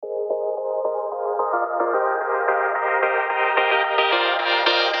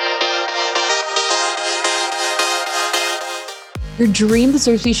Your dream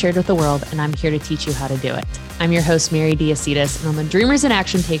deserves to be shared with the world, and I'm here to teach you how to do it. I'm your host, Mary Diacetis, and on the Dreamers and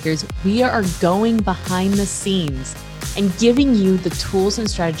Action Takers, we are going behind the scenes and giving you the tools and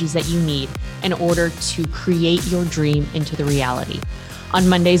strategies that you need in order to create your dream into the reality. On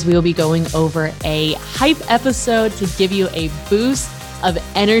Mondays, we will be going over a hype episode to give you a boost of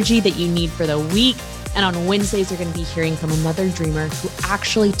energy that you need for the week. And on Wednesdays, you're going to be hearing from another dreamer who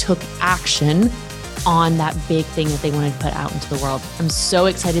actually took action on that big thing that they wanted to put out into the world. I'm so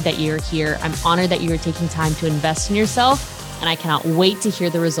excited that you're here. I'm honored that you are taking time to invest in yourself, and I cannot wait to hear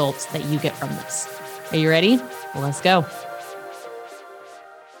the results that you get from this. Are you ready? Well, let's go.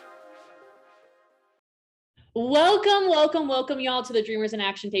 Welcome, y'all, to the Dreamers and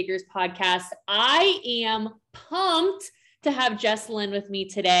Action Takers podcast. I am pumped to have Jess Lynn with me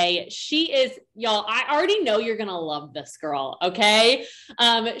today. She is, y'all, I already know you're going to love this girl, okay?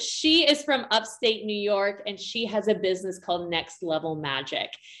 She is from upstate New York, and she has a business called Next Level Magic.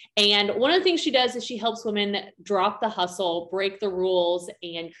 And one of the things she does is she helps women drop the hustle, break the rules,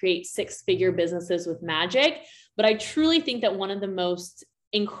 and create six-figure businesses with magic. But I truly think that one of the most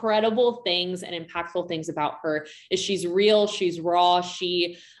incredible things and impactful things about her is she's real, she's raw,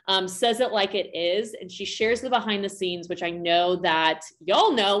 she says it like it is, and she shares the behind the scenes, which I know that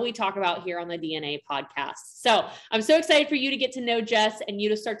y'all know we talk about here on the DNA podcast. So I'm so excited for you to get to know Jess and you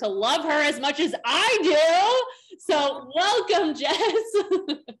to start to love her as much as I do. So welcome, Jess.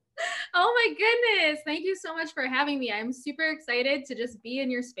 Oh my goodness. Thank you so much for having me. I'm super excited to just be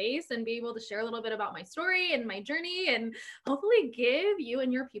in your space and be able to share a little bit about my story and my journey and hopefully give you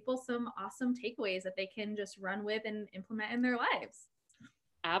and your people some awesome takeaways that they can just run with and implement in their lives.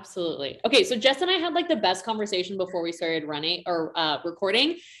 Absolutely. Okay. So Jess and I had like the best conversation before we started running or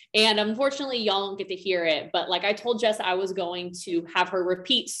recording. And unfortunately y'all don't get to hear it, but like I told Jess, I was going to have her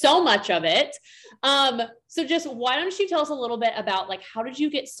repeat so much of it. So Jess, why don't you tell us a little bit about like, how did you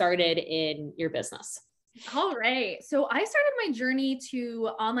get started in your business? All right. So I started my journey to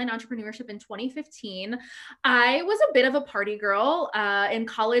online entrepreneurship in 2015. I was a bit of a party girl. In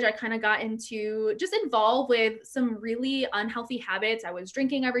college, I kind of got just involved with some really unhealthy habits. I was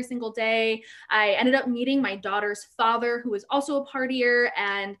drinking every single day. I ended up meeting my daughter's father, who was also a partier,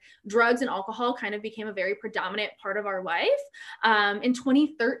 and drugs and alcohol kind of became a very predominant part of our life. In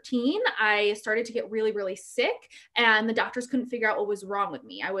 2013, I started to get really, really sick, and the doctors couldn't figure out what was wrong with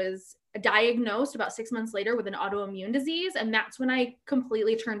me. I was diagnosed about 6 months later with an autoimmune disease. And that's when I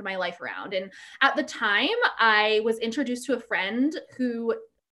completely turned my life around. And at the time, I was introduced to a friend who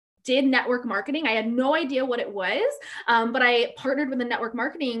did network marketing. I had no idea what it was, but I partnered with a network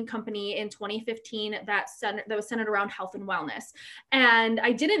marketing company in 2015 that was centered around health and wellness. And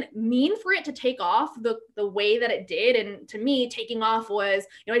I didn't mean for it to take off the way that it did. And to me, taking off was,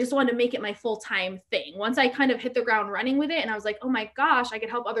 I just wanted to make it my full-time thing. Once I kind of hit the ground running with it and I was like, oh my gosh, I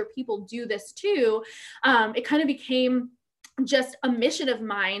could help other people do this too. It kind of became just a mission of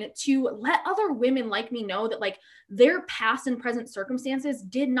mine to let other women like me know that like their past and present circumstances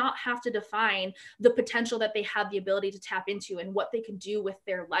did not have to define the potential that they had the ability to tap into and what they could do with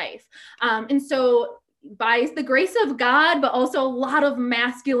their life. And so by the grace of God, but also a lot of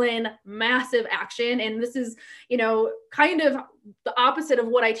masculine, massive action. And this is, kind of the opposite of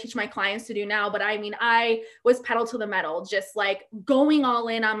what I teach my clients to do now. But I mean, I was pedal to the metal, just like going all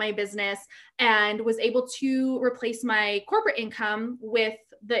in on my business, and was able to replace my corporate income with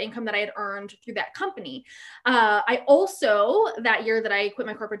the income that I had earned through that company. I also, that year that I quit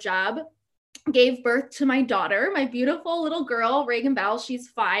my corporate job, gave birth to my daughter, my beautiful little girl, Reagan Bell. She's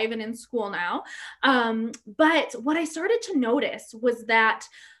 5 and in school now. But what I started to notice was that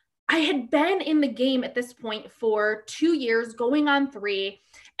I had been in the game at this point for 2 years, going on 3.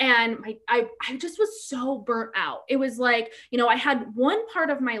 And I just was so burnt out. It was like, I had one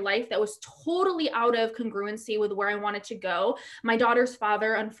part of my life that was totally out of congruency with where I wanted to go. My daughter's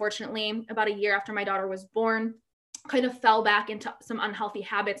father, unfortunately, about a year after my daughter was born, kind of fell back into some unhealthy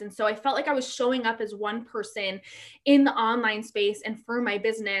habits. And so I felt like I was showing up as one person in the online space and for my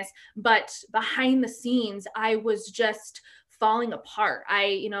business, but behind the scenes, I was just falling apart.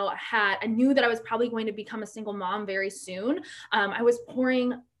 I knew that I was probably going to become a single mom very soon. I was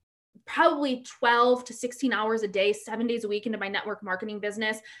pouring probably 12 to 16 hours a day, 7 days a week into my network marketing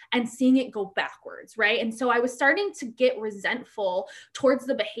business and seeing it go backwards, right? And so I was starting to get resentful towards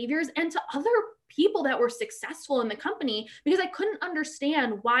the behaviors and to other people that were successful in the company because I couldn't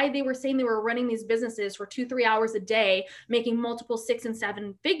understand why they were saying they were running these businesses for 2-3 hours a day, making multiple 6 and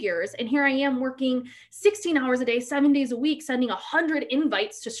 7 figures. And here I am working 16 hours a day, 7 days a week, sending 100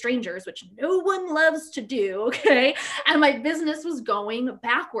 invites to strangers, which no one loves to do. Okay. And my business was going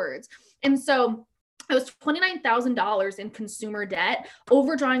backwards. And so I was $29,000 in consumer debt,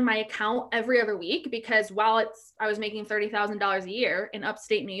 overdrawing my account every other week, because while I was making $30,000 a year in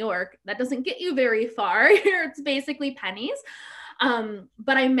upstate New York, that doesn't get you very far. It's basically pennies.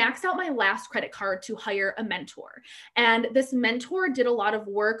 But I maxed out my last credit card to hire a mentor. And this mentor did a lot of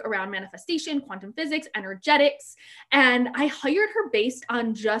work around manifestation, quantum physics, energetics. And I hired her based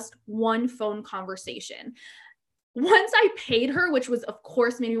on just one phone conversation. Once I paid her, which was of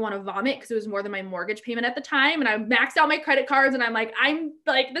course made me want to vomit because it was more than my mortgage payment at the time. And I maxed out my credit cards and I'm like,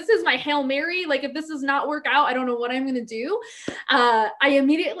 this is my Hail Mary. Like, if this does not work out, I don't know what I'm going to do. I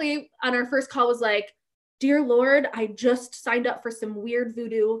immediately on our first call was like, dear Lord, I just signed up for some weird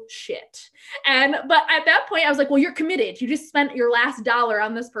voodoo shit. But at that point I was like, well, you're committed. You just spent your last dollar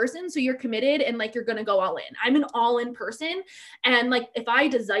on this person. So you're committed and like, you're going to go all in. I'm an all in person. And like, if I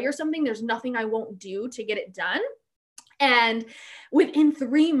desire something, there's nothing I won't do to get it done. And within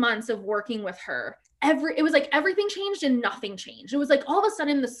 3 months of working with her, it was like everything changed and nothing changed. It was like all of a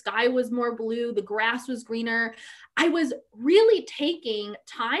sudden the sky was more blue, the grass was greener. I was really taking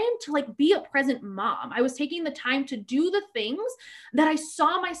time to like be a present mom. I was taking the time to do the things that I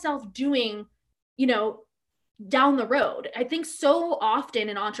saw myself doing, down the road. I think so often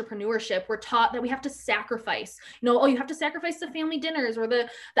in entrepreneurship, we're taught that we have to sacrifice, you have to sacrifice the family dinners or the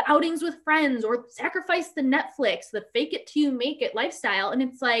outings with friends, or sacrifice the Netflix, the fake it till you make it lifestyle. And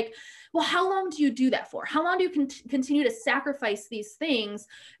it's like, well, how long do you do that for? How long do you continue to sacrifice these things?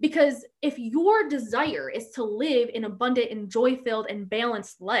 Because if your desire is to live an abundant and joy-filled and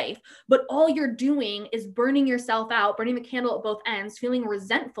balanced life, but all you're doing is burning yourself out, burning the candle at both ends, feeling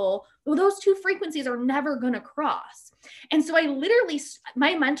resentful, well, those two frequencies are never going to cross. And so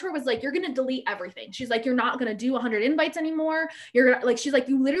my mentor was like, you're going to delete everything. She's like, you're not going to do 100 invites anymore. She's like,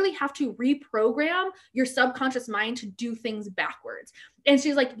 you literally have to reprogram your subconscious mind to do things backwards. And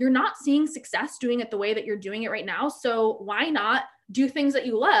she's like, you're not seeing success doing it the way that you're doing it right now. So why not do things that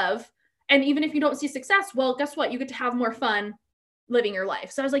you love? And even if you don't see success, well, guess what? You get to have more fun living your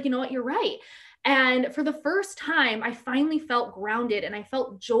life. So I was like, you know what? You're right. And for the first time, I finally felt grounded and I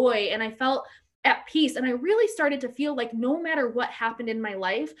felt joy and I felt at peace. And I really started to feel like no matter what happened in my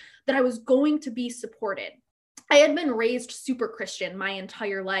life, that I was going to be supported. I had been raised super Christian my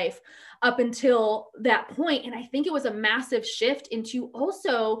entire life up until that point. And I think it was a massive shift into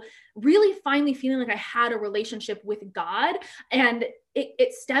also really finally feeling like I had a relationship with God. And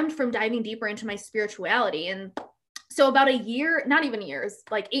it stemmed from diving deeper into my spirituality. And so about a year, not even years,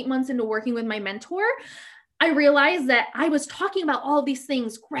 like 8 months into working with my mentor, I realized that I was talking about all of these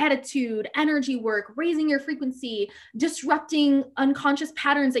things: gratitude, energy work, raising your frequency, disrupting unconscious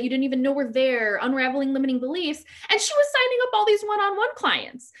patterns that you didn't even know were there, unraveling limiting beliefs. And she was signing up all these one-on-one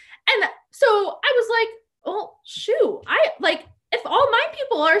clients. And so I was like, oh, shoot, if all my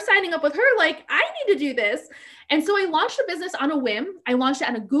people are signing up with her, like I need to do this. And so I launched a business on a whim. I launched it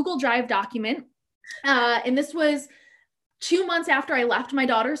on a Google Drive document. And this was 2 months after I left my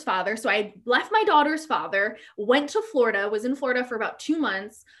daughter's father. So I left my daughter's father, went to Florida, was in Florida for about 2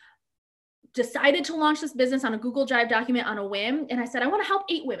 months, decided to launch this business on a Google Drive document on a whim. And I said, I want to help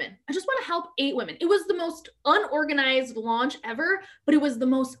 8 women. I just want to help 8 women. It was the most unorganized launch ever, but it was the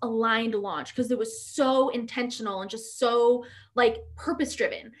most aligned launch because it was so intentional and just so like purpose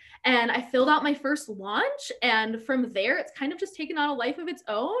driven. And I filled out my first launch. And from there, it's kind of just taken on a life of its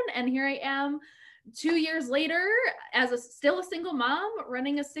own. And here I am 2 years later, as still a single mom,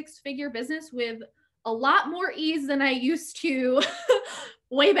 running a 6-figure business with a lot more ease than I used to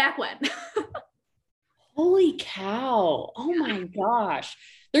way back when. Holy cow. Oh my gosh.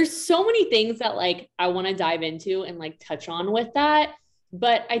 There's so many things that like I want to dive into and like touch on with that.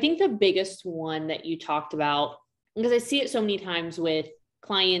 But I think the biggest one that you talked about, because I see it so many times with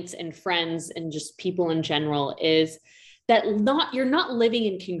clients and friends and just people in general, is that you're not living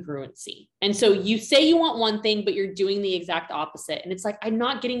in congruency. And so you say you want one thing, but you're doing the exact opposite. And it's like, I'm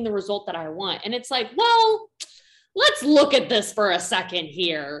not getting the result that I want. And it's like, well, let's look at this for a second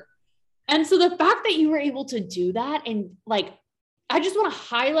here. And so the fact that you were able to do that, and like, I just want to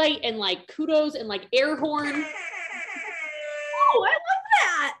highlight and like kudos and like air horn. Oh, I love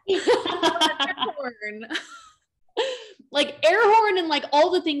that. Air horn. Like air horn and like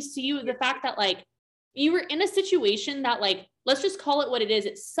all the things to you. The fact that like, you were in a situation that like, let's just call it what it is.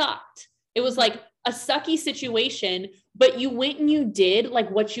 It sucked. It was like a sucky situation, but you went and you did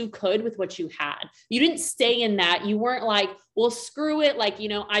like what you could with what you had. You didn't stay in that. You weren't like, well, screw it. Like,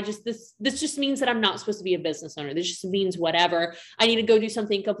 this just means that I'm not supposed to be a business owner. This just means whatever. I need to go do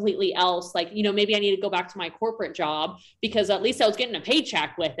something completely else. Like, maybe I need to go back to my corporate job because at least I was getting a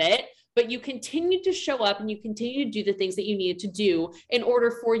paycheck with it. but you continued to show up and you continue to do the things that you needed to do in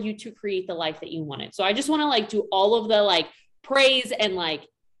order for you to create the life that you wanted. So I just want to like do all of the like praise and like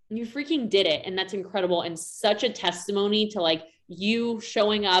you freaking did it. And that's incredible. And such a testimony to like you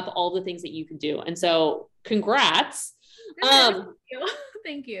showing up, all the things that you can do. And so congrats. Thank you.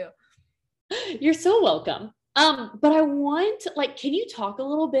 Thank you. You're so welcome. But I want like, can you talk a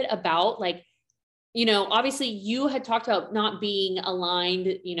little bit about like, you know, obviously you had talked about not being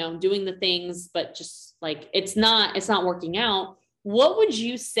aligned, you know, doing the things, but just like, it's not working out. What would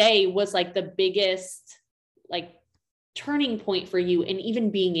you say was like the biggest, like turning point for you in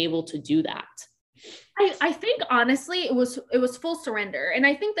even being able to do that? I think honestly, it was full surrender. And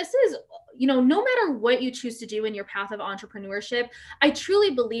I think this is, you know, no matter what you choose to do in your path of entrepreneurship, I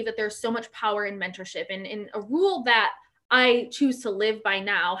truly believe that there's so much power in mentorship, and in a rule that I choose to live by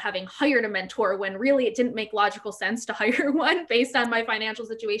now, having hired a mentor when really it didn't make logical sense to hire one based on my financial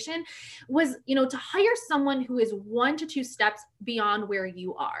situation, was, you know, to hire someone who is 1 to 2 steps beyond where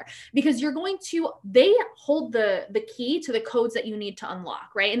you are, because they hold the key to the codes that you need to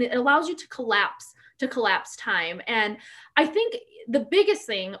unlock, right? And it allows you to collapse time. And I think the biggest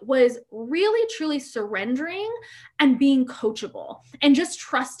thing was really truly surrendering and being coachable and just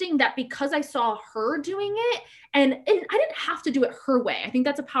trusting that because I saw her doing it, and I didn't have to do it her way. I think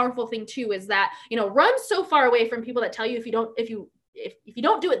that's a powerful thing too, is that, you know, run so far away from people that tell you if you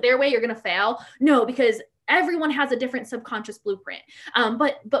don't do it their way, you're going to fail. No, because everyone has a different subconscious blueprint.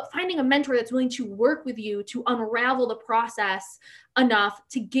 But finding a mentor that's willing to work with you to unravel the process enough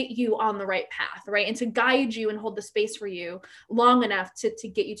to get you on the right path, right? And to guide you and hold the space for you long enough to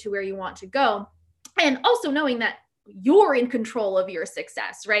get you to where you want to go. And also knowing that you're in control of your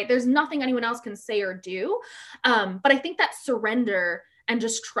success, right? There's nothing anyone else can say or do. But I think that surrender and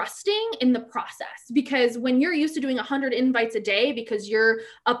just trusting in the process, because when you're used to doing 100 invites a day because your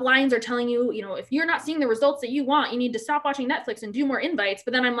uplines are telling you, you know, if you're not seeing the results that you want, you need to stop watching Netflix and do more invites.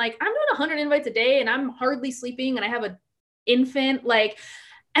 But then I'm like, I'm doing 100 invites a day and I'm hardly sleeping and I have an infant, like,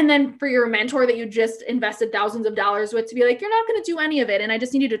 and then for your mentor that you just invested thousands of dollars with to be like, you're not going to do any of it, and I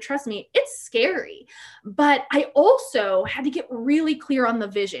just need you to trust me. It's scary. But I also had to get really clear on the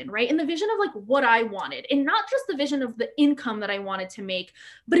vision, right? And the vision of like what I wanted, and not just the vision of the income that I wanted to make,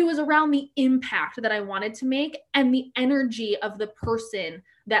 but it was around the impact that I wanted to make and the energy of the person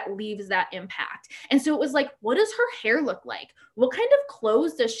that leaves that impact. And so it was like, what does her hair look like? What kind of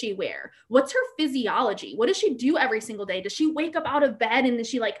clothes does she wear? What's her physiology? What does she do every single day? Does she wake up out of bed and is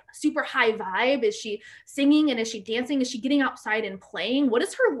she like super high vibe? Is she singing and is she dancing? Is she getting outside and playing? What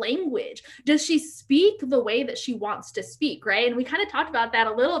is her language? Does she speak the way that she wants to speak, right? And we kind of talked about that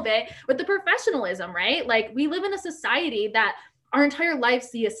a little bit with the professionalism, right? Like we live in a society that our entire lives,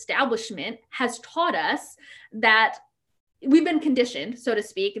 the establishment has taught us that we've been conditioned, so to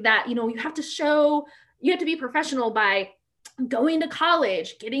speak, that, you know, you have to be professional by going to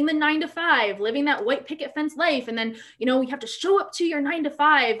college, getting the 9 to 5, living that white picket fence life. And then, you know, you have to show up to your 9 to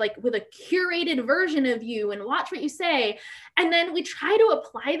 5, like with a curated version of you and watch what you say. And then we try to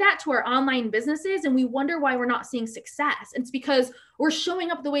apply that to our online businesses and we wonder why we're not seeing success. It's because we're showing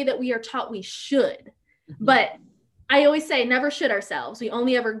up the way that we are taught we should. Mm-hmm. But I always say never should ourselves. We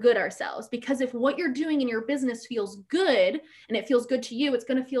only ever good ourselves, because if what you're doing in your business feels good and it feels good to you, it's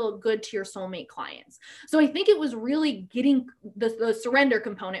going to feel good to your soulmate clients. So I think it was really getting the surrender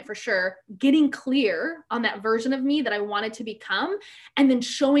component for sure, getting clear on that version of me that I wanted to become, and then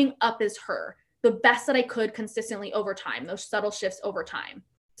showing up as her the best that I could consistently over time, those subtle shifts over time.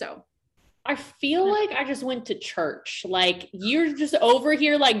 So I feel like I just went to church. Like you're just over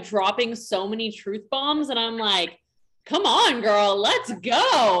here, like dropping so many truth bombs. And I'm like, come on, girl, let's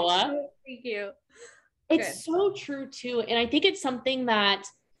go. Thank you. It's so true too. And I think it's something that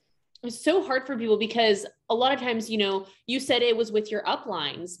is so hard for people because a lot of times, you know, you said it was with your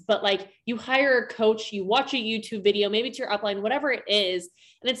uplines, but like you hire a coach, you watch a YouTube video, maybe it's your upline, whatever it is.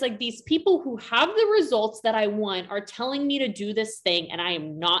 And it's like these people who have the results that I want are telling me to do this thing and I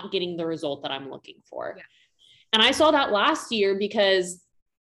am not getting the result that I'm looking for. Yeah. And I saw that last year because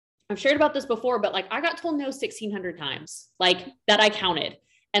I've shared about this before, but like I got told no 1,600 times, like that I counted.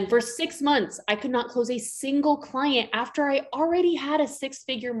 And for 6 months, I could not close a single client after I already had a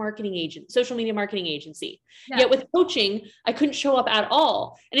 6-figure social media marketing agency. Yeah. Yet with coaching, I couldn't show up at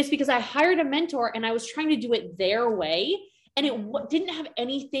all. And it's because I hired a mentor and I was trying to do it their way. And it didn't have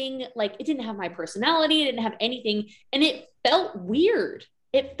anything, like it didn't have my personality. It didn't have anything. And it felt weird.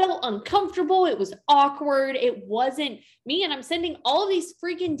 It felt uncomfortable. It was awkward. It wasn't me. And I'm sending all of these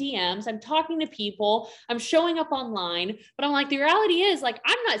freaking DMs. I'm talking to people. I'm showing up online, but I'm like, the reality is like,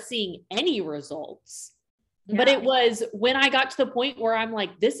 I'm not seeing any results. But it was when I got to the point where I'm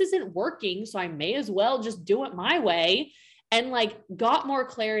like, this isn't working, so I may as well just do it my way. And like got more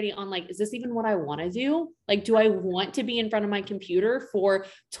clarity on like, is this even what I want to do? Like, do I want to be in front of my computer for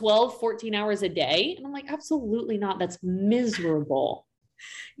 12, 14 hours a day? And I'm like, absolutely not. That's miserable.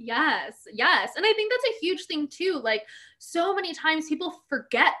 Yes. Yes. And I think that's a huge thing too. Like so many times people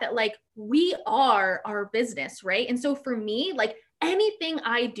forget that like we are our business, right? And so for me, like anything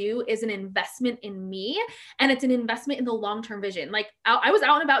I do is an investment in me, and it's an investment in the long-term vision. Like I was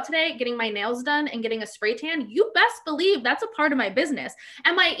out and about today getting my nails done and getting a spray tan. You best believe that's a part of my business.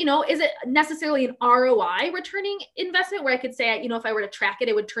 Am I, is it necessarily an ROI returning investment where I could say, if I were to track it,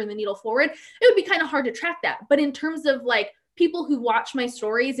 it would turn the needle forward? It would be kind of hard to track that. But in terms of like people who watch my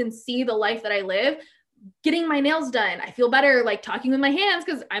stories and see the life that I live, getting my nails done, I feel better like talking with my hands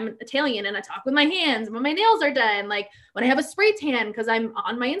because I'm Italian and I talk with my hands when my nails are done. Like when I have a spray tan because I'm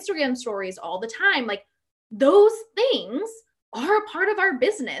on my Instagram stories all the time, like those things are a part of our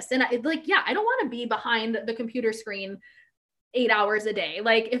business. And I don't want to be behind the computer screen 8 hours a day.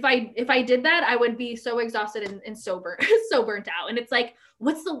 Like if I did that, I would be so exhausted and so burnt out. And it's like,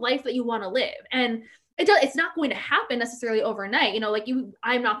 what's the life that you want to live? And it's not going to happen necessarily overnight.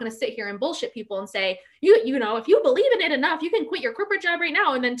 I'm not going to sit here and bullshit people and say, if you believe in it enough, you can quit your corporate job right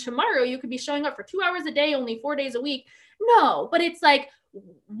now. And then tomorrow you could be showing up for 2 hours a day, only 4 days a week. No, but it's like,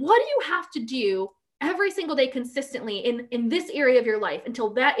 what do you have to do every single day consistently in this area of your life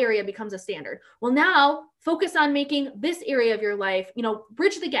until that area becomes a standard? Well, now focus on making this area of your life,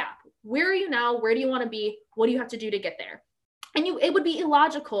 bridge the gap. Where are you now? Where do you want to be? What do you have to do to get there? And it would be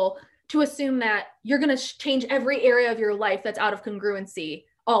illogical to assume that you're going to change every area of your life that's out of congruency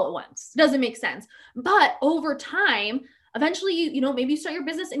all at once. It doesn't make sense. But over time, eventually, maybe you start your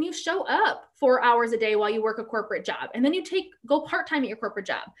business and you show up 4 hours a day while you work a corporate job. And then you go part-time at your corporate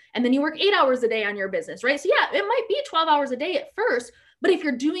job. And then you work 8 hours a day on your business, right? So yeah, it might be 12 hours a day at first, but if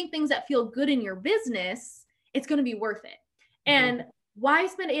you're doing things that feel good in your business, it's going to be worth it. And why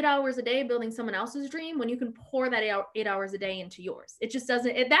spend 8 hours a day building someone else's dream when you can pour that 8 hours a day into yours? It just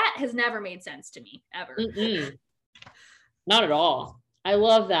doesn't, that has never made sense to me ever. Not at all. I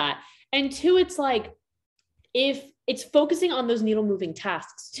love that. And two, it's like, if it's focusing on those needle moving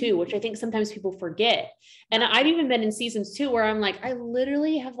tasks too, which I think sometimes people forget. And I've even been in seasons too, where I'm like, I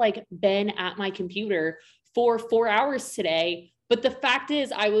literally have like been at my computer for 4 hours today. But the fact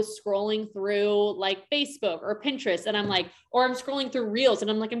is I was scrolling through like Facebook or Pinterest and I'm like, or I'm scrolling through Reels and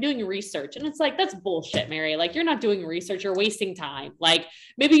I'm like, I'm doing research. And it's like, that's bullshit, Mary. Like you're not doing research, you're wasting time. Like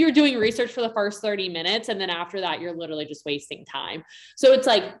maybe you're doing research for the first 30 minutes. And then after that, you're literally just wasting time. So it's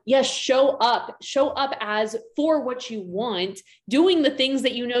like, yes, show up as for what you want, doing the things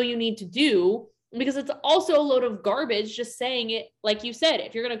that you know you need to do. Because it's also a load of garbage just saying it, like you said,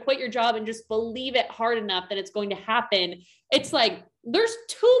 if you're going to quit your job and just believe it hard enough that it's going to happen, it's like, there's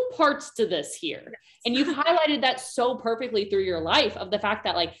two parts to this here. And you've highlighted that so perfectly through your life of the fact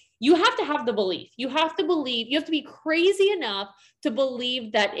that like, you have to have the belief, you have to be crazy enough to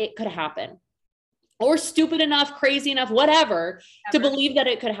believe that it could happen, or stupid enough, crazy enough, whatever, to believe that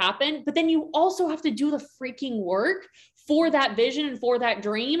it could happen. But then you also have to do the freaking work for that vision and for that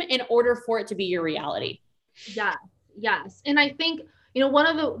dream in order for it to be your reality. Yeah. Yes. And I think, one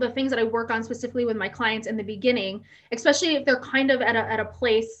of the things that I work on specifically with my clients in the beginning, especially if they're kind of at a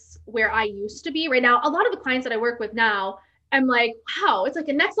place where I used to be right now, a lot of the clients that I work with now, I'm like, wow, it's like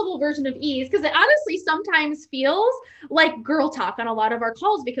a next level version of ease. Cause it honestly sometimes feels like girl talk on a lot of our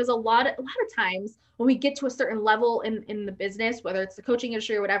calls, because a lot of times when we get to a certain level in the business, whether it's the coaching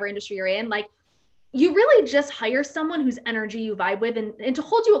industry or whatever industry you're in, like you really just hire someone whose energy you vibe with and to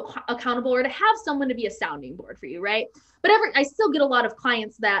hold you accountable, or to have someone to be a sounding board for you, right? But I still get a lot of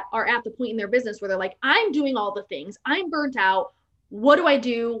clients that are at the point in their business where they're like, I'm doing all the things, I'm burnt out. What do I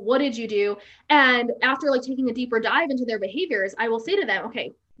do? What did you do? And after like taking a deeper dive into their behaviors, I will say to them,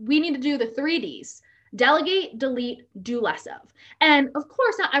 okay, we need to do the 3 Ds: delegate, delete, do less of. And of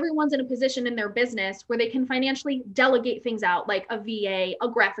course, not everyone's in a position in their business where they can financially delegate things out, like a VA, a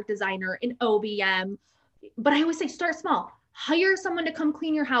graphic designer, an OBM. But I always say, start small. Hire someone to come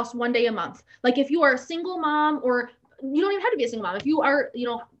clean your house 1 day a month. Like if you are a single mom, or you don't even have to be a single mom. If you are,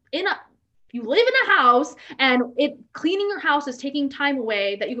 you live in a house and cleaning your house is taking time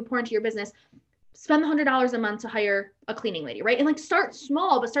away that you could pour into your business, spend the $100 a month to hire a cleaning lady, right? And like start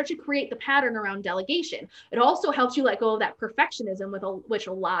small, but start to create the pattern around delegation. It also helps you let go of that perfectionism which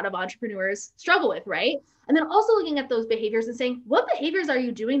a lot of entrepreneurs struggle with, right? And then also looking at those behaviors and saying, what behaviors are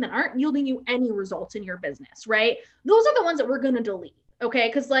you doing that aren't yielding you any results in your business, right? Those are the ones that we're going to delete. Okay.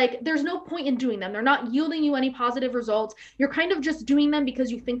 Because like, there's no point in doing them. They're not yielding you any positive results. You're kind of just doing them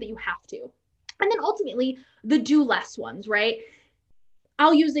because you think that you have to. And then ultimately the do less ones, right?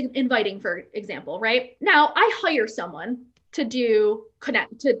 I'll use inviting, for example, right? Now I hire someone to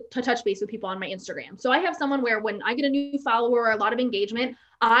touch base with people on my Instagram. So I have someone where when I get a new follower or a lot of engagement,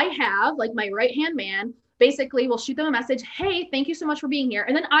 I have like my right-hand man basically will shoot them a message. Hey, thank you so much for being here.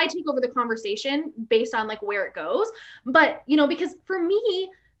 And then I take over the conversation based on like where it goes. But, you know, because for me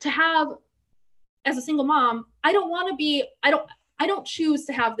to have as a single mom, I don't choose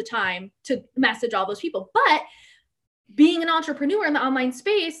to have the time to message all those people. But being an entrepreneur in the online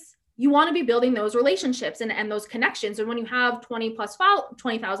space, you want to be building those relationships and those connections. And when you have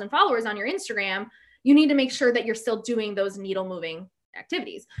 20,000 followers on your Instagram, you need to make sure that you're still doing those needle moving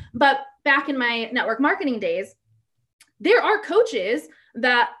activities. But back in my network marketing days, there are coaches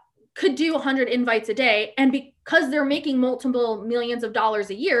that could do 100 invites a day. And because they're making multiple millions of dollars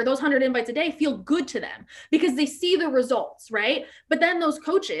a year, those 100 invites a day feel good to them because they see the results, right? But then those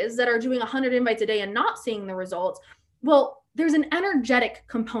coaches that are doing 100 invites a day and not seeing the results, well, there's an energetic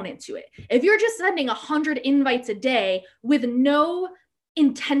component to it. If you're just sending 100 invites a day with no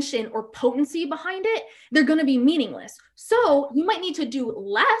intention or potency behind it, they're going to be meaningless. So you might need to do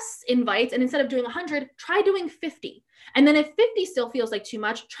less invites. And instead of doing 100, try doing 50. And then if 50 still feels like too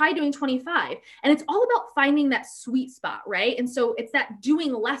much, try doing 25. And it's all about finding that sweet spot, right? And so it's that do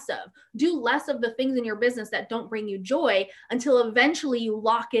less of the things in your business that don't bring you joy until eventually you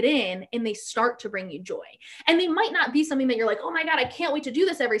lock it in and they start to bring you joy. And they might not be something that you're like, oh my God, I can't wait to do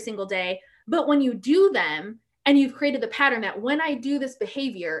this every single day. But when you do them, and you've created the pattern that when I do this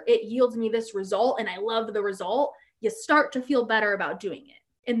behavior, it yields me this result and I love the result, you start to feel better about doing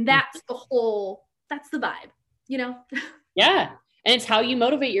it. And that's that's the vibe, you know? Yeah. And it's how you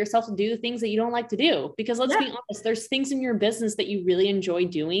motivate yourself to do the things that you don't like to do. Because let's be honest, there's things in your business that you really enjoy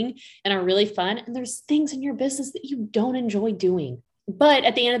doing and are really fun. And there's things in your business that you don't enjoy doing. But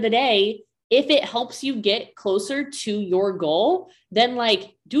at the end of the day, if it helps you get closer to your goal, then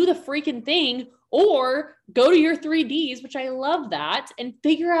like do the freaking thing. Or go to your 3Ds, which I love that, and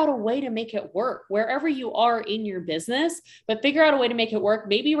figure out a way to make it work wherever you are in your business, but figure out a way to make it work.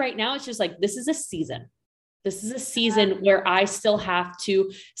 Maybe right now it's just like, this is a season. This is a season where I still have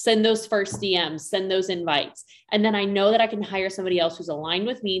to send those first DMs, send those invites. And then I know that I can hire somebody else who's aligned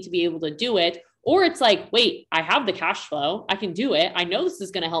with me to be able to do it. Or it's like, wait, I have the cash flow. I can do it. I know this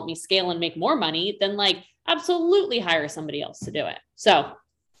is going to help me scale and make more money. Then like, absolutely hire somebody else to do it. So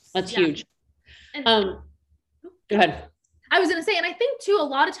that's huge. And, go ahead. I was going to say, and I think too, a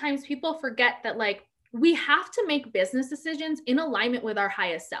lot of times people forget that like we have to make business decisions in alignment with our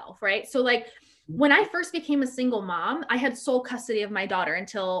highest self, right? So like when I first became a single mom, I had sole custody of my daughter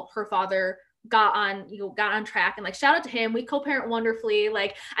until her father got on track, and like, shout out to him. We co-parent wonderfully.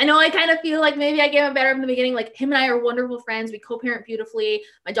 Like, I know I kind of feel like maybe I gave him better in the beginning. Like him and I are wonderful friends. We co-parent beautifully.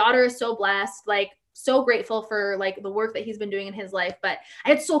 My daughter is so blessed. Like, so grateful for like the work that he's been doing in his life. But I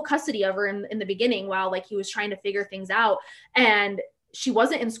had sole custody of her in the beginning while like he was trying to figure things out. And she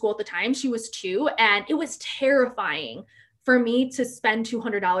wasn't in school at the time. She was 2. And it was terrifying for me to spend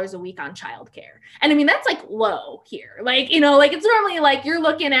 $200 a week on childcare. And I mean, that's like low here. Like, you know, like it's normally like you're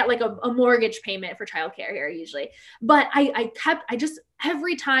looking at like a mortgage payment for childcare here usually. But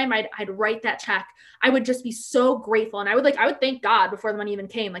every time I'd write that check, I would just be so grateful. And I would thank God before the money even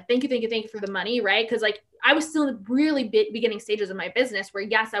came. Like, thank you for the money. Right. Cause like I was still in the really beginning stages of my business where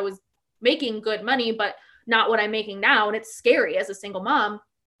yes, I was making good money, but not what I'm making now. And it's scary as a single mom.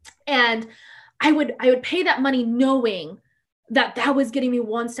 And I would pay that money knowing that was getting me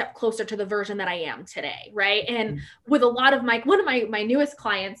one step closer to the version that I am today. Right. And with a lot of one of my newest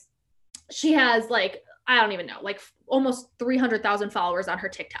clients, she has like, I don't even know, like almost 300,000 followers on her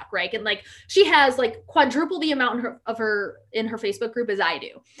TikTok. Right. And like, she has like quadruple the amount in her Facebook group as I do.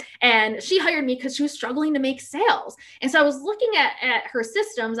 And she hired me because she was struggling to make sales. And so I was looking at her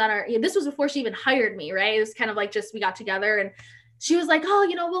systems this was before she even hired me. Right. It was kind of like we got together and she was like, oh,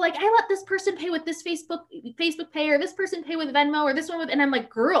 well, like I let this person pay with this Facebook Pay, or this person pay with Venmo, or this one and I'm like,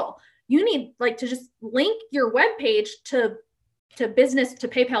 girl, you need like to just link your webpage to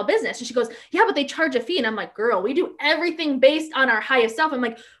PayPal Business. And she goes, yeah, but they charge a fee. And I'm like, girl, we do everything based on our highest self. I'm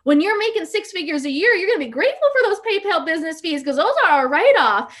like, when you're making 6 figures a year, you're going to be grateful for those PayPal Business fees because those are a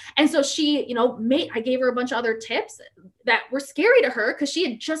write-off. And so she, I gave her a bunch of other tips that were scary to her because she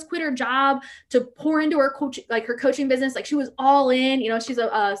had just quit her job to pour into her coaching business. Like she was all in, she's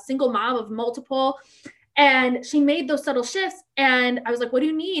a single mom of multiple. And she made those subtle shifts. And I was like, what do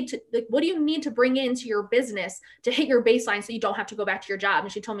you need to bring into your business to hit your baseline so you don't have to go back to your job?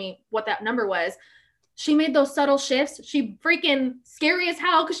 And she told me what that number was. She made those subtle shifts. She freaking scary as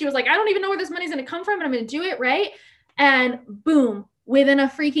hell because she was like, I don't even know where this money's going to come from, and I'm going to do it. Right. And boom, within a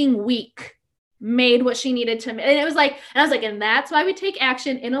freaking week, made what she needed to. And it was like, and I was like, and that's why we take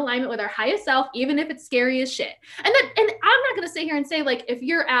action in alignment with our highest self, even if it's scary as shit. And I'm not going to sit here and say, like, if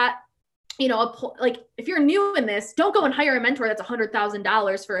you're at, like if you're new in this, don't go and hire a mentor that's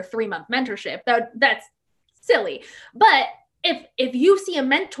 $100,000 for a 3-month mentorship. That's silly. But if you see a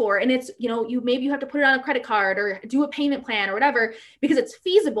mentor and it's, maybe you have to put it on a credit card or do a payment plan or whatever, because it's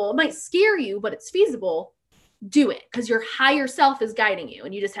feasible, it might scare you, but it's feasible. Do it, because your higher self is guiding you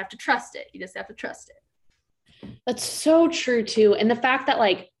and you just have to trust it. That's so true too. And the fact that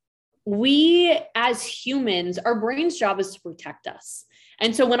like we as humans, our brain's job is to protect us.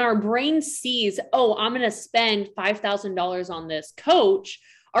 And so when our brain sees, oh, I'm going to spend $5,000 on this coach,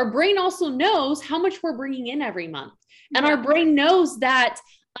 our brain also knows how much we're bringing in every month. And our brain knows that,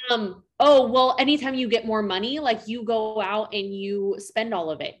 oh, well, anytime you get more money, like you go out and you spend all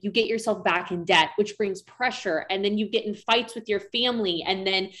of it, you get yourself back in debt, which brings pressure. And then you get in fights with your family and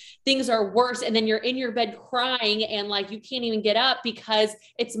then things are worse. And then you're in your bed crying and like, you can't even get up because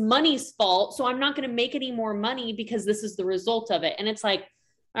it's money's fault. So I'm not going to make any more money because this is the result of it. And it's like,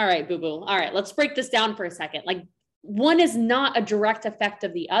 all right, boo-boo. All right, let's break this down for a second. Like, one is not a direct effect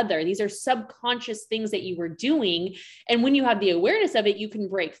of the other. These are subconscious things that you were doing. And when you have the awareness of it, you can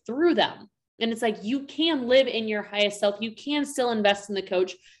break through them. And it's like, you can live in your highest self. You can still invest in the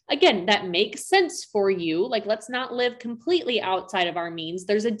coach. Again, that makes sense for you. Like, let's not live completely outside of our means.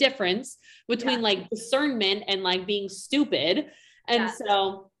 There's a difference between like discernment and like being stupid. And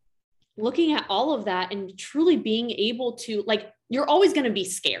so looking at all of that and truly being able to, like, you're always going to be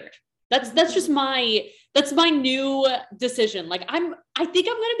scared. That's just that's my new decision. Like I think I'm going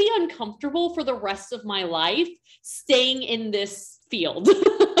to be uncomfortable for the rest of my life staying in this field.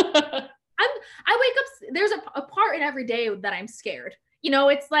 I wake up, there's a part in every day that I'm scared.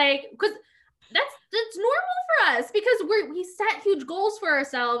 It's like, because that's normal for us, because we set huge goals for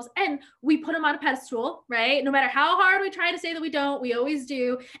ourselves and we put them on a pedestal, right? No matter how hard we try to say that we don't, we always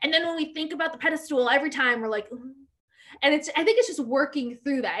do. And then when we think about the pedestal every time, we're like, and I think it's just working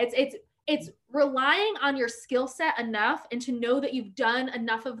through that. It's relying on your skill set enough and to know that you've done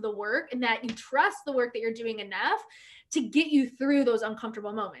enough of the work and that you trust the work that you're doing enough to get you through those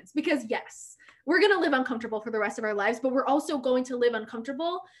uncomfortable moments. Because yes, we're going to live uncomfortable for the rest of our lives, but we're also going to live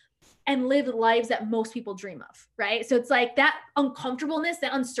uncomfortable and live lives that most people dream of, right? So it's like that uncomfortableness,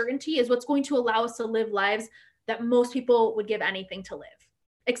 that uncertainty is what's going to allow us to live lives that most people would give anything to live.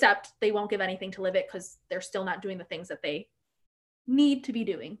 Except they won't give anything to live it because they're still not doing the things that they need to be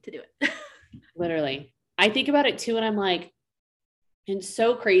doing to do it. Literally. I think about it too. And I'm like, and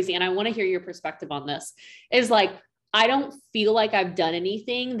so crazy. And I want to hear your perspective on this is like, I don't feel like I've done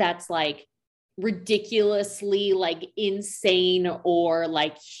anything that's like ridiculously like insane or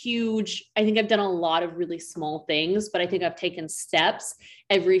like huge. I think I've done a lot of really small things, but I think I've taken steps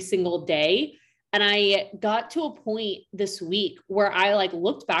every single day. And I got to a point this week where I like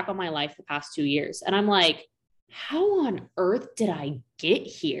looked back on my life the past 2 years and I'm like, how on earth did I get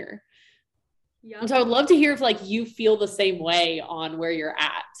here? Yeah. And so I would love to hear if like you feel the same way on where you're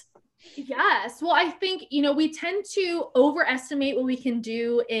at. Yes. Well, I think, we tend to overestimate what we can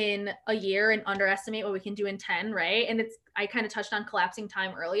do in a year and underestimate what we can do in 10, right? And I kind of touched on collapsing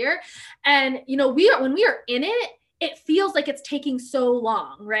time earlier. And, when we are in it feels like it's taking so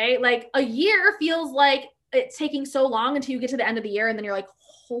long, right? Like a year feels like it's taking so long until you get to the end of the year. And then you're like,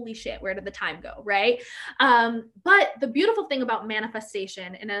 holy shit, where did the time go? Right. But the beautiful thing about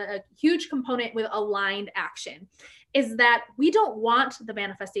manifestation and a huge component with aligned action is that we don't want the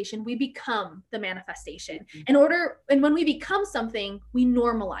manifestation. We become the manifestation. And when we become something, we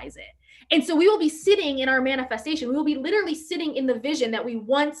normalize it. And so we will be sitting in our manifestation. We will be literally sitting in the vision that we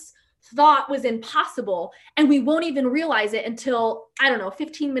once thought was impossible. And we won't even realize it until,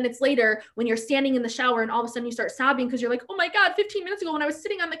 15 minutes later, when you're standing in the shower and all of a sudden you start sobbing because you're like, oh my God, 15 minutes ago when I was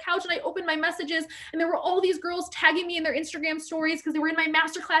sitting on the couch and I opened my messages and there were all these girls tagging me in their Instagram stories because they were in my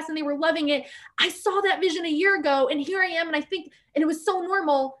masterclass and they were loving it. I saw that vision a year ago and here I am. And it was so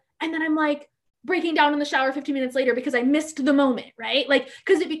normal. And then I'm like, breaking down in the shower 15 minutes later because I missed the moment, right? Like,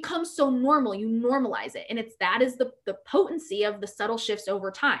 because it becomes so normal, you normalize it. And that is the potency of the subtle shifts over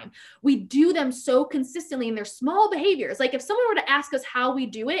time. We do them so consistently and they're small behaviors. Like if someone were to ask us how we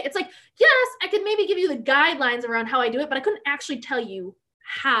do it, it's like, yes, I could maybe give you the guidelines around how I do it, but I couldn't actually tell you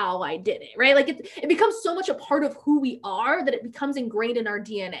how I did it, right? Like it becomes so much a part of who we are that it becomes ingrained in our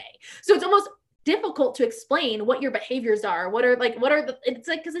DNA. So it's almost difficult to explain what your behaviors are. It's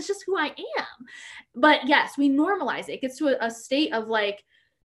like, cause it's just who I am. But yes, we normalize it. It gets to a state of like,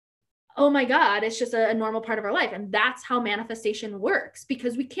 oh my God, it's just a normal part of our life. And that's how manifestation works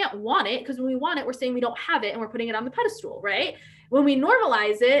because we can't want it. Because when we want it, we're saying we don't have it and we're putting it on the pedestal, right? When we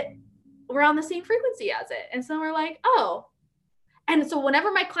normalize it, we're on the same frequency as it. And so we're like, oh. And so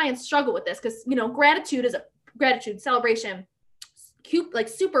whenever my clients struggle with this, because, you know, gratitude, celebration, cute, like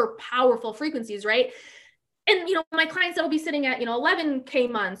super powerful frequencies, right? And, you know, my clients that will be sitting at, you know, 11K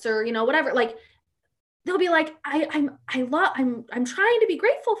months or, you know, whatever, like, they'll be like, I'm trying to be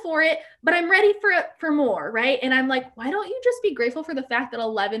grateful for it, but I'm ready for more. Right. And I'm like, why don't you just be grateful for the fact that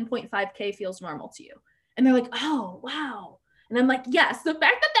 11.5K feels normal to you? And they're like, oh, wow. And I'm like, yes, the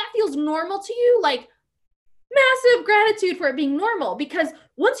fact that that feels normal to you, like, massive gratitude for it being normal, because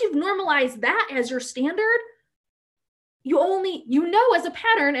once you've normalized that as your standard, you know, as a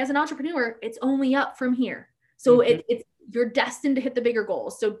pattern, as an entrepreneur, it's only up from here. So you're destined to hit the bigger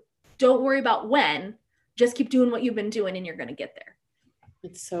goals. So don't worry about when, just keep doing what you've been doing and you're going to get there.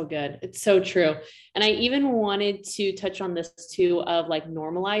 It's so good. It's so true. And I even wanted to touch on this too, of like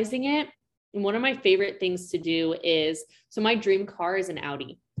normalizing it. And one of my favorite things to do is, so my dream car is an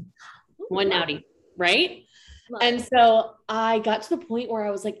Audi, Audi, right? And so I got to the point where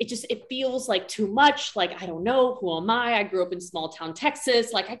I was like, it feels like too much. Like, I don't know, who am I? I grew up in small town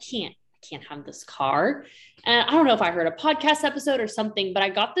Texas. Like, I can't have this car. And I don't know if I heard a podcast episode or something, but I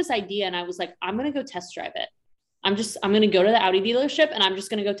got this idea and I was like, I'm going to go test drive it. I'm going to go to the Audi dealership and I'm just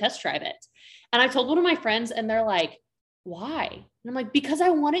going to go test drive it. And I told one of my friends and they're like, why? And I'm like, because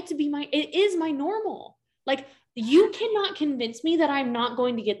I want it to be it is my normal. Like, you cannot convince me that I'm not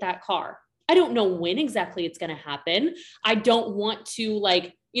going to get that car. I don't know when exactly it's going to happen. I don't want to,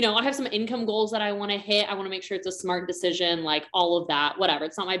 like, you know, I have some income goals that I want to hit. I want to make sure it's a smart decision, like all of that, whatever.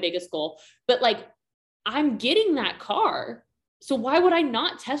 It's not my biggest goal, but like, I'm getting that car. So why would I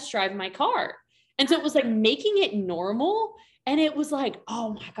not test drive my car? And so it was like making it normal. And it was like,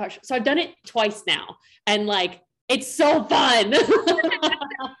 oh my gosh. So I've done it twice now. And like, it's so fun.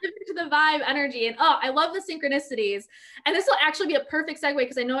 To the vibe energy. And I love the synchronicities. And this will actually be a perfect segue,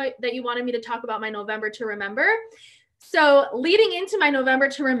 because I know that you wanted me to talk about my November to Remember. So leading into my November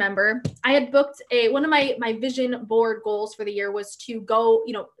to Remember, I had booked one of my vision board goals for the year was to go,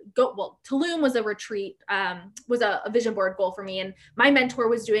 Tulum was a retreat, was a vision board goal for me. And my mentor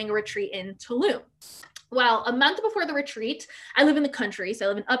was doing a retreat in Tulum. Well, a month before the retreat, I live in the country. So I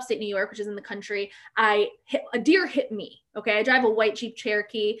live in upstate New York, which is in the country. A deer hit me. Okay. I drive a white Jeep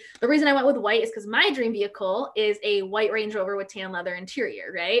Cherokee. The reason I went with white is because my dream vehicle is a white Range Rover with tan leather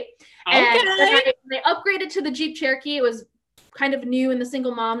interior. Right. Okay. And I upgraded to the Jeep Cherokee. It was kind of new in the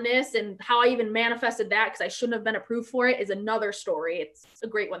single momness, and how I even manifested that, because I shouldn't have been approved for it, is another story. It's a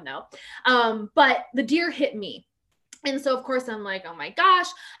great one though. But the deer hit me. And so, of course, I'm like, oh my gosh,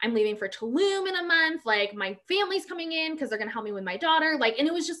 I'm leaving for Tulum in a month. Like, my family's coming in because they're going to help me with my daughter. Like, and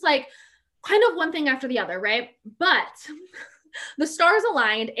it was just like kind of one thing after the other, right? But the stars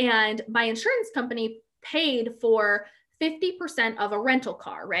aligned and my insurance company paid for 50% of a rental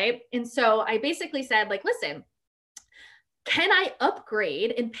car, right? And so I basically said, like, listen, can I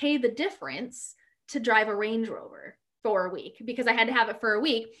upgrade and pay the difference to drive a Range Rover for a week? Because I had to have it for a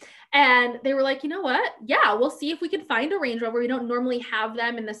week. And they were like, you know what? Yeah, we'll see if we can find a Range Rover. We don't normally have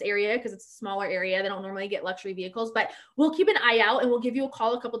them in this area because it's a smaller area. They don't normally get luxury vehicles, but we'll keep an eye out and we'll give you a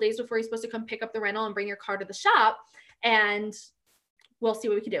call a couple of days before you're supposed to come pick up the rental and bring your car to the shop. And we'll see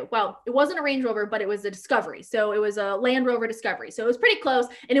what we can do. Well, it wasn't a Range Rover, but it was a Discovery. So it was a Land Rover Discovery. So it was pretty close.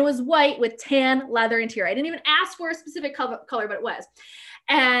 And it was white with tan leather interior. I didn't even ask for a specific color, but it was.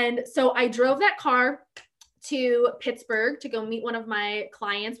 And so I drove that car to Pittsburgh to go meet one of my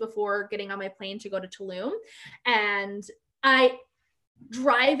clients before getting on my plane to go to Tulum. And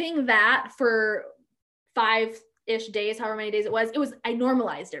driving that for 5-ish days, however many days it was, I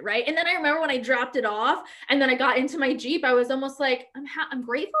normalized it, right? And then I remember when I dropped it off and then I got into my Jeep, I was almost like, I'm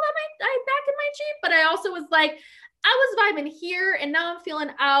grateful that I'm back in my Jeep, but I also was like, I was vibing here and now I'm feeling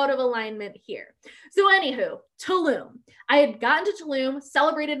out of alignment here. So anywho, Tulum. I had gotten to Tulum,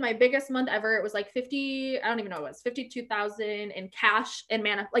 celebrated my biggest month ever. It was like 50, I don't even know what it was, 52,000 in cash and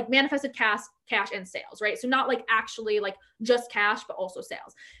manifested cash and sales, right? So not like actually like just cash, but also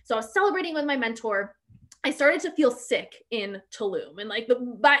sales. So I was celebrating with my mentor. I started to feel sick in Tulum, and like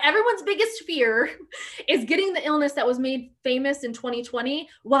everyone's biggest fear is getting the illness that was made famous in 2020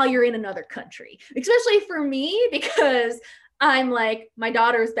 while you're in another country, especially for me, because I'm like, my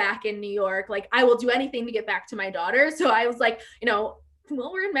daughter's back in New York. Like, I will do anything to get back to my daughter. So I was like, well,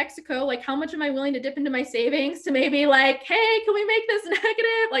 we're in Mexico. Like, how much am I willing to dip into my savings to maybe like, hey, can we make this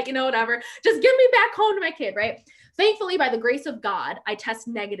negative? Like, whatever, just get me back home to my kid. Right. Thankfully, by the grace of God, I test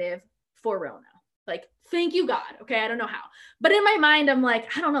negative for Rona. Like, thank you, God. Okay. I don't know how, but in my mind, I'm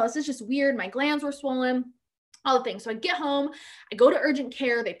like, I don't know. This is just weird. My glands were swollen, all the things. So I get home, I go to urgent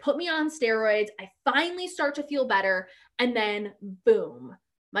care. They put me on steroids. I finally start to feel better. And then boom,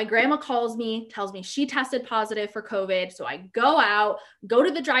 My grandma calls me, tells me she tested positive for COVID. So I go out, go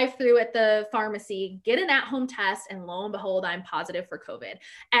to the drive-through at the pharmacy, get an at-home test, and lo and behold, I'm positive for COVID.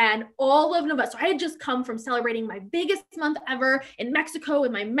 And all of November, so I had just come from celebrating my biggest month ever in Mexico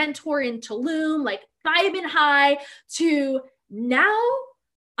with my mentor in Tulum, like vibing high, to now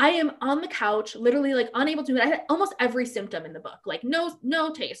I am on the couch, literally like unable to, I had almost every symptom in the book, like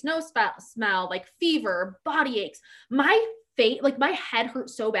no taste, no smell, like fever, body aches. My face, like my head hurt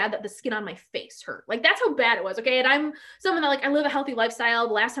so bad that the skin on my face hurt. Like that's how bad it was. Okay. And I'm someone that like, I live a healthy lifestyle.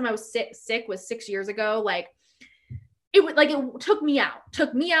 The last time I was sick was 6 years ago. Like it would, like, it took me out,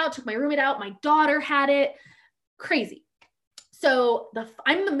 took my roommate out. My daughter had it. Crazy. So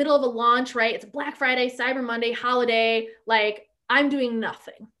I'm in the middle of a launch, right? It's Black Friday, Cyber Monday, holiday. Like I'm doing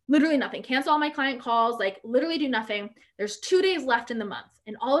nothing, literally nothing. Cancel all my client calls, like literally do nothing. There's 2 days left in the month.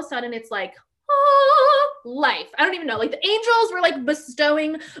 And all of a sudden it's like, life. I don't even know. Like the angels were like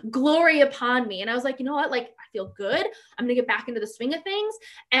bestowing glory upon me. And I was like, you know what? Like, I feel good. I'm going to get back into the swing of things.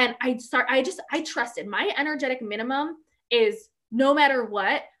 And I trusted my energetic minimum is no matter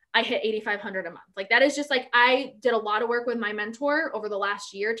what, I hit 8,500 a month. Like that is just like, I did a lot of work with my mentor over the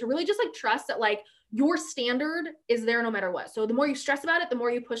last year to really just like trust that like your standard is there no matter what. So the more you stress about it, the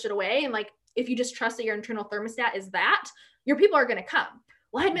more you push it away. And like, if you just trust that your internal thermostat is that, your people are going to come.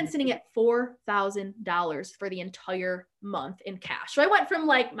 Well, I had been sitting at $4,000 for the entire month in cash. So I went from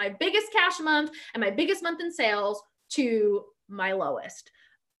like my biggest cash month and my biggest month in sales to my lowest.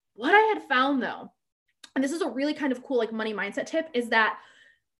 What I had found though, and this is a really kind of cool like money mindset tip, is that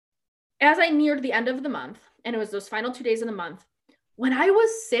as I neared the end of the month, and it was those final 2 days of the month, when I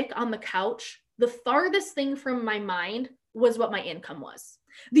was sick on the couch, the farthest thing from my mind was what my income was.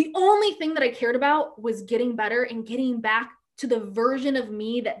 The only thing that I cared about was getting better and getting back to the version of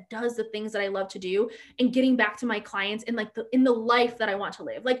me that does the things that I love to do and getting back to my clients and like in the life that I want to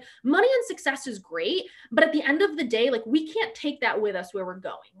live. Like money and success is great, but at the end of the day, like we can't take that with us where we're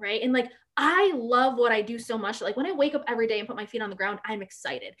going, right? And like, I love what I do so much. Like when I wake up every day and put my feet on the ground, I'm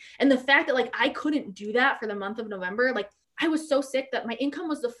excited. And the fact that like, I couldn't do that for the month of November, like I was so sick that my income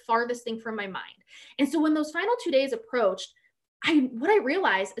was the farthest thing from my mind. And so when those final 2 days approached, what I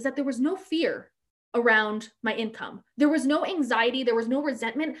realized is that there was no fear around my income. There was no anxiety. There was no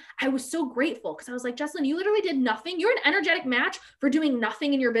resentment. I was so grateful because I was like, Jessalyn, you literally did nothing. You're an energetic match for doing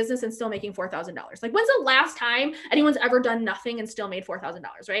nothing in your business and still making $4,000. Like when's the last time anyone's ever done nothing and still made $4,000,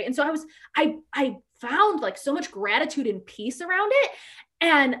 right? And so I found like so much gratitude and peace around it.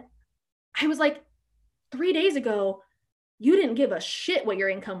 And I was like, 3 days ago, you didn't give a shit what your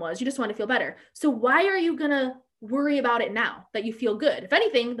income was. You just want to feel better. So why are you going to worry about it now that you feel good? If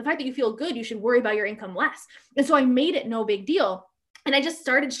anything, the fact that you feel good, you should worry about your income less. And so I made it no big deal. And I just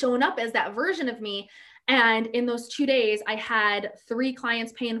started showing up as that version of me. And in those 2 days, I had 3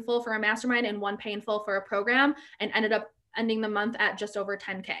 clients pay in full for a mastermind and 1 pay in full for a program, and ended up ending the month at just over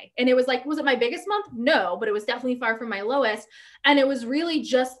 10K. And it was like, was it my biggest month? No, but it was definitely far from my lowest. And it was really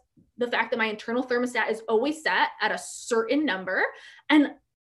just the fact that my internal thermostat is always set at a certain number. And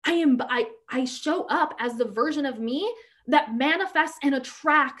I show up as the version of me that manifests and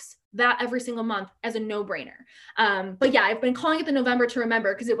attracts that every single month as a no-brainer. But yeah, I've been calling it the November to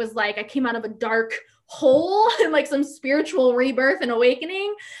remember because it was like I came out of a dark hole and like some spiritual rebirth and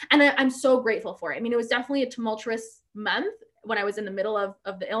awakening. And I'm so grateful for it. I mean, it was definitely a tumultuous month when I was in the middle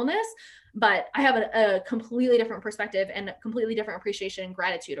of the illness, but I have a completely different perspective and a completely different appreciation and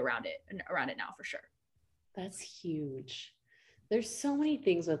gratitude around it now for sure. That's huge. There's so many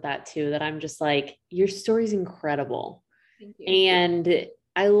things with that too, that I'm just like, your story's incredible. Thank you. And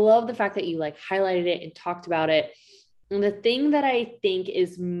I love the fact that you like highlighted it and talked about it. And the thing that I think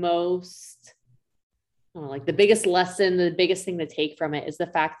is most, I don't know, like the biggest lesson, the biggest thing to take from it is the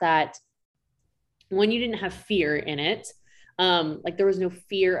fact that when you didn't have fear in it, like there was no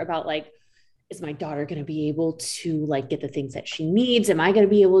fear about like, is my daughter going to be able to like get the things that she needs? Am I going to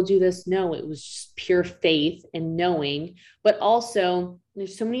be able to do this? No, it was just pure faith and knowing. But also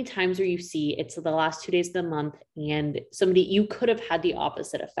there's so many times where you see it's the last 2 days of the month and you could have had the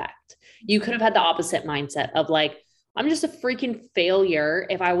opposite effect. You could have had the opposite mindset of like, I'm just a freaking failure.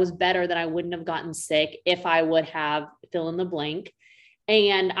 If I was better, then I wouldn't have gotten sick. If I would have fill in the blank.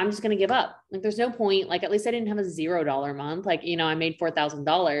 And I'm just going to give up. Like, there's no point. Like, at least I didn't have a $0 month. Like, you know, I made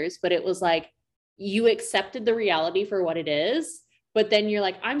 $4,000, but it was like, you accepted the reality for what it is, but then you're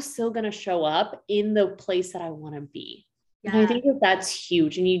like, I'm still going to show up in the place that I want to be. Yeah. And I think that that's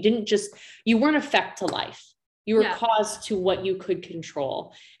huge. And you weren't effect to life. You were cause to what you could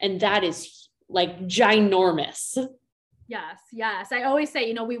control. And that is like ginormous. Yes. Yes. I always say,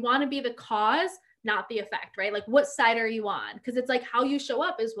 you know, we want to be the cause, not the effect, right? Like what side are you on? Because it's like how you show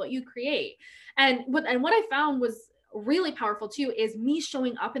up is what you create. And what I found was really powerful too is me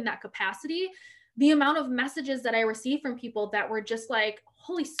showing up in that capacity. The amount of messages that I received from people that were just like,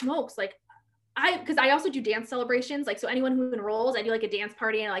 holy smokes, like because I also do dance celebrations. Like, so anyone who enrolls, I do like a dance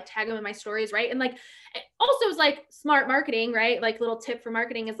party and I like tag them in my stories. Right. And like, it also is like smart marketing, right? Like little tip for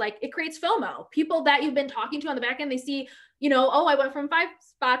marketing is like, it creates FOMO. People that you've been talking to on the back end, they see, you know, oh, I went from 5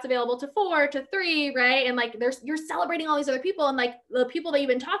 spots available to 4 to 3. Right. And like, you're celebrating all these other people. And like the people that you've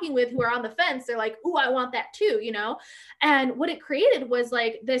been talking with who are on the fence, they're like, oh, I want that too, you know? And what it created was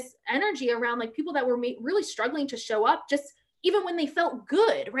like this energy around like people that were really struggling to show up just even when they felt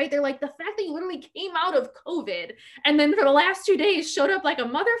good, right? They're like, the fact that you literally came out of COVID and then for the last 2 days showed up like a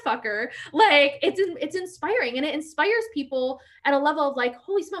motherfucker, like it's inspiring. And it inspires people at a level of like,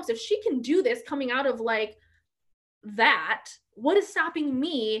 holy smokes, if she can do this coming out of like that, what is stopping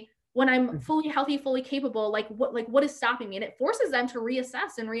me when I'm fully healthy, fully capable? Like what is stopping me? And it forces them to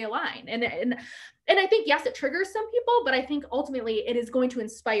reassess and realign. And I think, yes, it triggers some people, but I think ultimately it is going to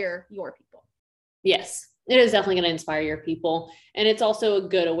inspire your people. Yes. It is definitely going to inspire your people. And it's also a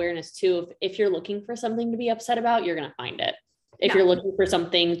good awareness too. If you're looking for something to be upset about, you're going to find it. If you're looking for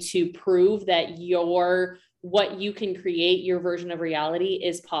something to prove that what you can create, your version of reality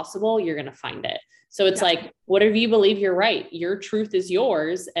is possible, you're going to find it. So it's like, whatever you believe, you're right. Your truth is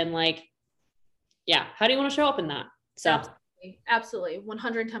yours. And like, yeah. How do you want to show up in that? So absolutely.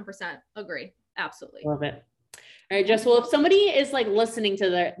 110% agree. Absolutely. Love it. All right, Jess. Well, if somebody is like listening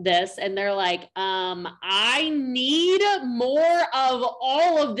to this and they're like, I need more of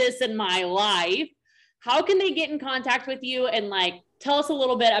all of this in my life, how can they get in contact with you and like, tell us a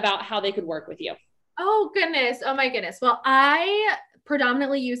little bit about how they could work with you? Oh goodness. Oh my goodness. Well, I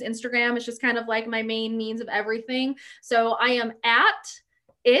predominantly use Instagram. It's just kind of like my main means of everything. So I am at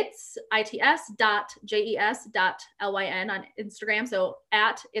its.jes.lyn on Instagram. So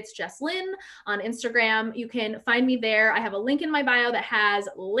at It's Jess Lynn on Instagram. You can find me there. I have a link in my bio that has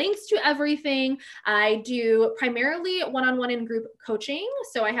links to everything. I do primarily one-on-one and group coaching.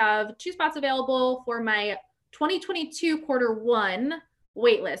 So I have 2 spots available for my 2022 Q1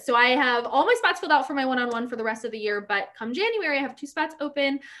 waitlist. So I have all my spots filled out for my one-on-one for the rest of the year, but come January, I have 2 spots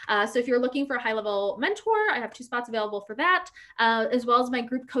open. So if you're looking for a high-level mentor, I have 2 spots available for that, as well as my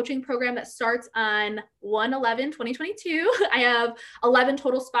group coaching program that starts on 1/11/2022. I have 11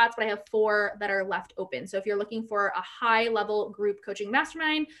 total spots, but I have 4 that are left open. So if you're looking for a high-level group coaching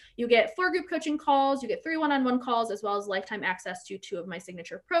mastermind, you get 4 group coaching calls, you get 3 one-on-one calls, as well as lifetime access to 2 of my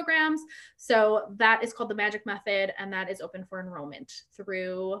signature programs. So that is called the Magic Method, and that is open for enrollment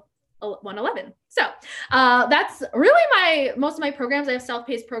through 1/11. So that's really most of my programs. I have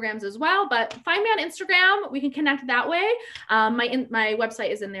self-paced programs as well, but find me on Instagram. We can connect that way. My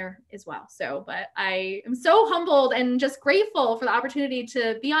website is in there as well. So, but I am so humbled and just grateful for the opportunity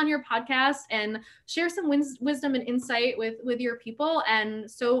to be on your podcast and share some wisdom and insight with your people, and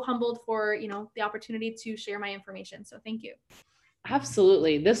so humbled for, the opportunity to share my information. So thank you.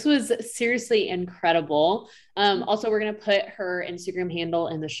 Absolutely. This was seriously incredible. Also, we're going to put her Instagram handle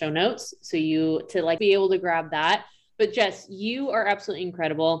in the show notes so you to be able to grab that. But Jess, you are absolutely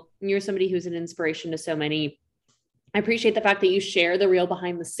incredible. You're somebody who's an inspiration to so many. I appreciate the fact that you share the real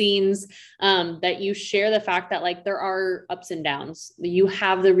behind the scenes, that you share the fact that there are ups and downs. You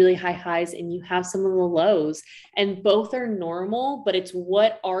have the really high highs and you have some of the lows, and both are normal, but it's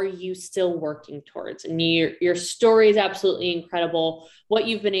what are you still working towards? And your story is absolutely incredible, what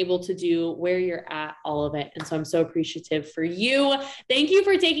you've been able to do, where you're at, all of it. And so I'm so appreciative for you. Thank you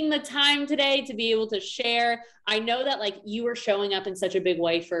for taking the time today to be able to share. I know that you are showing up in such a big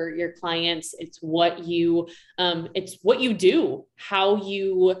way for your clients. It's what you do, how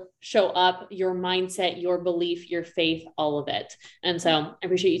you show up, your mindset, your belief, your faith, all of it. And so I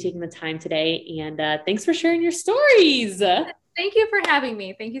appreciate you taking the time today. And thanks for sharing your stories. Thank you for having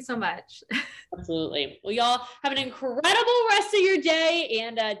me. Thank you so much. Absolutely. Well, y'all have an incredible rest of your day,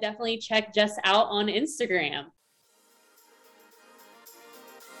 and definitely check Jess out on Instagram.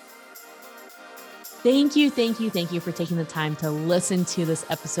 Thank you for taking the time to listen to this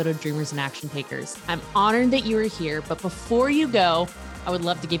episode of Dreamers and Action Takers. I'm honored that you are here, but before you go, I would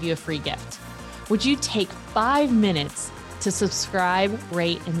love to give you a free gift. Would you take 5 minutes to subscribe,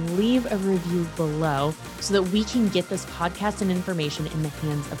 rate, and leave a review below so that we can get this podcast and information in the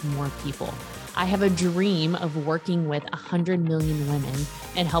hands of more people? I have a dream of working with 100 million women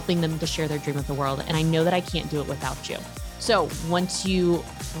and helping them to share their dream with the world, and I know that I can't do it without you. So once you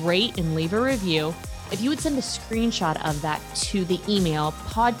rate and leave a review, if you would send a screenshot of that to the email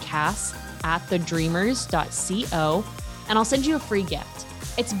podcast@thedreamers.co, and I'll send you a free gift.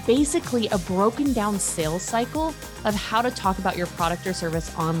 It's basically a broken down sales cycle of how to talk about your product or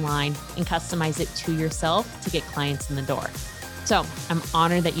service online and customize it to yourself to get clients in the door. So I'm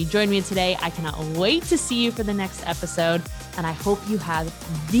honored that you joined me today. I cannot wait to see you for the next episode, and I hope you have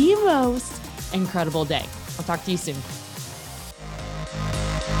the most incredible day. I'll talk to you soon.